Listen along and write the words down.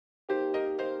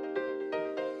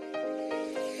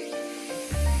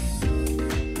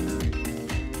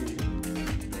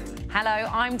Hello,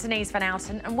 I'm Denise Van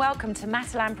Outen and welcome to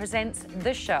Matalan Presents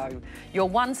The Show, your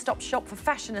one-stop shop for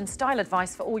fashion and style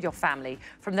advice for all your family.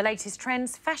 From the latest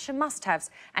trends, fashion must-haves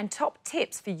and top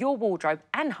tips for your wardrobe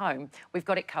and home, we've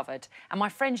got it covered. And my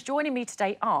friends joining me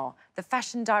today are the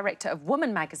fashion director of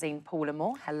Woman magazine, Paula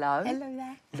Moore. Hello. Hello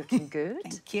there. Looking good.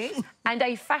 Thank you. And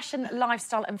a fashion,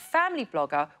 lifestyle and family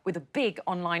blogger with a big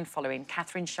online following,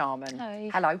 Catherine Sharman. Hi.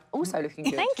 Hello. Also looking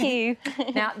good. Thank you.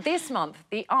 Now, this month,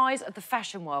 the eyes of the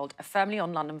fashion world are firmly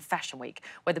on London Fashion Week,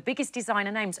 where the biggest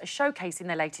designer names are showcasing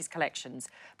their latest collections.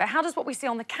 But how does what we see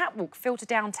on the catwalk filter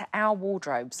down to our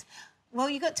wardrobes? Well,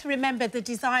 you've got to remember the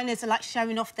designers are like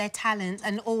showing off their talent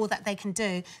and all that they can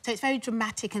do. So it's very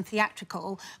dramatic and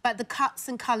theatrical, but the cuts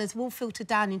and colours will filter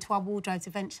down into our wardrobes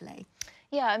eventually.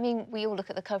 Yeah, I mean, we all look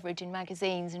at the coverage in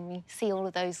magazines and we see all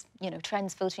of those,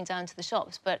 trends filtering down to the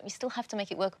shops, but we still have to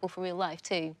make it workable for real life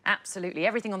too. Absolutely.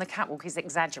 Everything on the catwalk is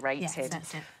exaggerated. Yes,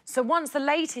 that's it. So once the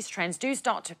latest trends do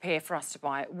start to appear for us to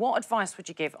buy, what advice would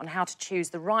you give on how to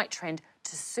choose the right trend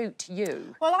to suit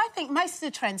you? Well, I think most of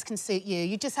the trends can suit you.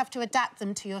 You just have to adapt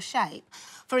them to your shape.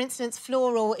 For instance,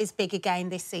 floral is big again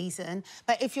this season,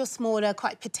 but if you're smaller,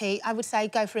 quite petite, I would say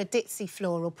go for a ditzy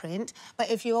floral print. But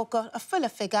if you've got a fuller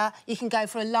figure, you can go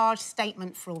for a large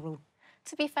statement floral.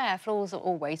 To be fair, florals are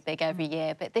always big every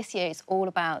year, but this year it's all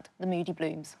about the moody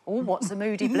blooms. Oh, what's a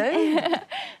moody bloom?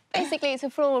 Basically, it's a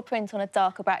floral print on a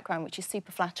darker background, which is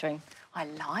super flattering. I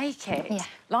like it. Yeah.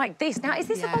 Like this. Now, is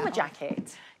this a bomber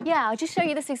jacket? Yeah, I'll just show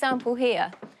you this example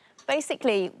here.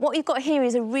 Basically, what you've got here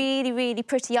is a really, really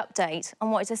pretty update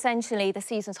on what is essentially the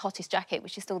season's hottest jacket,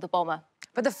 which is still the bomber.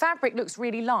 But the fabric looks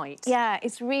really light. Yeah,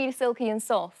 it's really silky and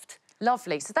soft.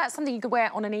 Lovely. So that's something you could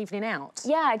wear on an evening out?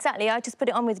 Yeah, exactly. I just put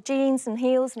it on with jeans and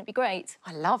heels and it'd be great.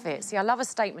 I love it. See, I love a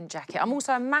statement jacket. I'm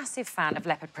also a massive fan of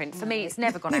leopard print. For me, it's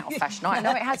never gone out of fashion. I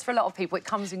know it has for a lot of people. It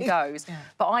comes and goes. Yeah.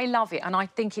 But I love it, and I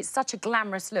think it's such a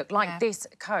glamorous look, like this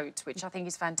coat, which I think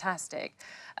is fantastic.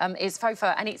 It's faux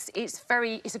fur, and it's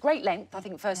a great length, I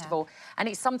think, first of all, and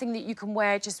it's something that you can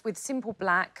wear just with simple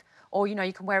black, or, you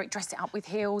can wear it, dress it up with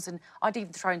heels, and I'd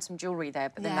even throw in some jewellery there,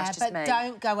 but then that's just me. Yeah, but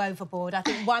don't go overboard. I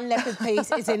think one leopard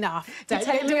piece is enough. Don't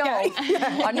take me off.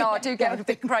 I know, I do get a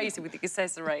bit crazy with the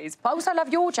accessories. But I also love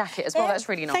your jacket as well, that's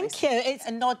really nice. Thank you. It's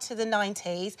a nod to the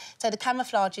 90s, so the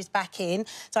camouflage is back in.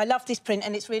 So I love this print,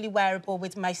 and it's really wearable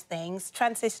with most things.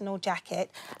 Transitional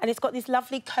jacket, and it's got this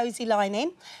lovely cosy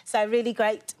lining, so really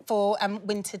great for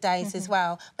winter days as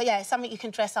well. But yeah, it's something you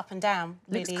can dress up and down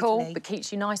really Looks cool, easily. but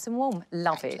keeps you nice and warm.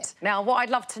 Love it. Now, what I'd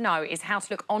love to know is how to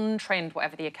look on trend,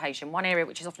 whatever the occasion. One area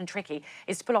which is often tricky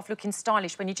is to pull off looking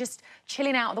stylish when you're just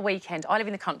chilling out at the weekend. I live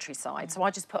in the countryside, so I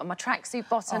just put on my tracksuit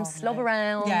bottoms, slob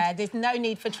around. Yeah, there's no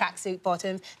need for tracksuit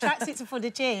bottoms. Tracksuits are for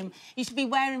the gym. You should be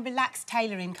wearing relaxed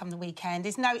tailoring come the weekend.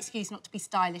 There's no excuse not to be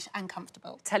stylish and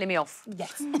comfortable. Telling me off.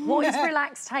 Yes. What is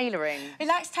relaxed tailoring?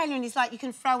 Relaxed tailoring is like you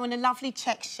can throw on a lovely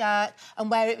check shirt and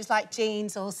wear it with like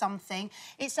jeans or something.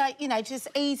 It's like, just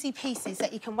easy pieces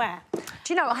that you can wear.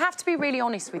 Do you know, I have to be really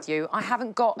honest with you, I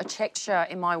haven't got a checked shirt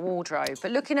in my wardrobe,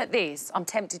 but looking at this, I'm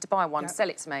tempted to buy one. Sell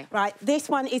it to me. Right, this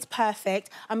one is perfect.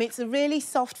 I mean, it's a really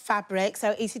soft fabric,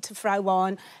 so easy to throw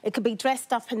on. It can be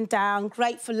dressed up and down,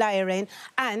 great for layering,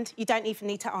 and you don't even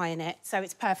need to iron it, so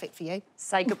it's perfect for you.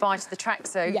 Say goodbye to the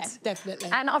tracksuit. Yes, definitely.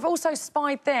 And I've also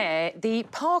spied there the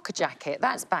Parker jacket.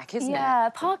 That's back, isn't it? Yeah,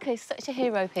 Parker is such a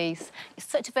hero piece. It's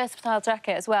such a versatile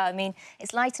jacket as well. I mean,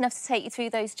 it's light enough to take you through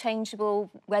those changeable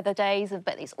weather days,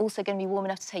 but it's also going to be warm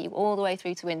enough to take you all the way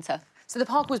through to winter. So the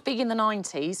Parker was big in the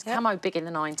 90s, camo big in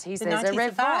the 90s. There's a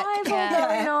revival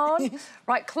going on.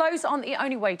 Right, clothes aren't the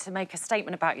only way to make a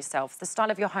statement about yourself. The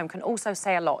style of your home can also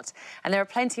say a lot. And there are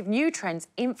plenty of new trends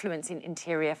influencing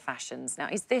interior fashions. Now,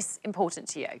 is this important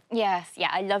to you? Yes, yeah,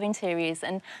 I love interiors.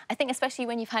 And I think especially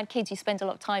when you've had kids, you spend a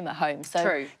lot of time at home.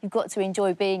 So you've got to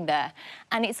enjoy being there.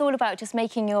 And it's all about just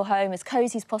making your home as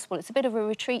cosy as possible. It's a bit of a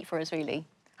retreat for us, really.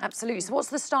 Absolutely. So what's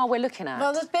the style we're looking at?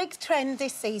 Well, the big trend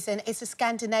this season is a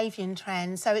Scandinavian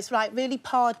trend. So it's like really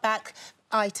pared back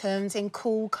items in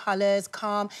cool colours,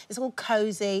 calm. It's all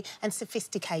cosy and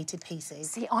sophisticated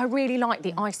pieces. See, I really like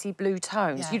the icy blue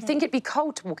tones. Yeah. You'd think it'd be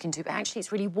cold to walk into, but actually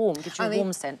it's really warm, gives you a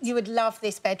warm sense. You would love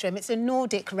this bedroom. It's a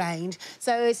Nordic range.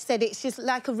 So as I said, it's just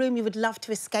like a room you would love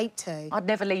to escape to. I'd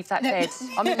never leave that bed.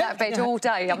 I'm in that bed all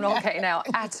day. I'm not getting out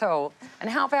at all. And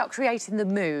how about creating the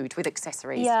mood with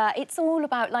accessories? Yeah, it's all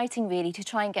about lighting, really, to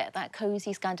try and get that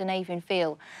cosy Scandinavian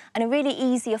feel. And a really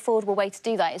easy, affordable way to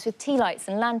do that is with tea lights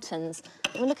and lanterns.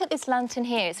 Well, look at this lantern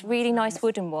here. It's a really nice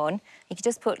wooden one. You can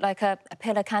just put, like, a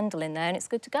pillar candle in there and it's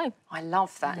good to go. I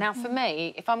love that. Now, for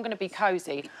me, if I'm going to be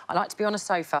cosy, I like to be on a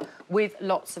sofa with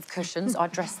lots of cushions. I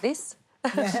dress this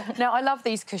Now, I love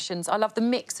these cushions. I love the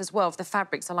mix as well of the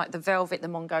fabrics. I like the velvet, the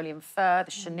Mongolian fur,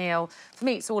 the chenille. For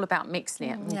me, it's all about mixing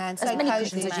it. Yeah, and as so many cosy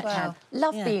cushions as as you well. can.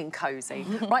 Love being cosy.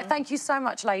 Right, thank you so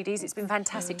much, ladies. It's been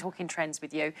fantastic talking trends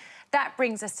with you. That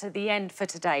brings us to the end for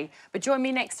today. But join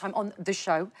me next time on The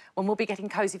Show when we'll be getting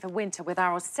cosy for winter with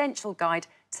our essential guide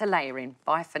to layering.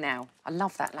 Bye for now. I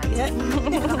love that, ladies. Yeah.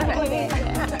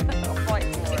 I'll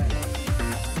fight for it.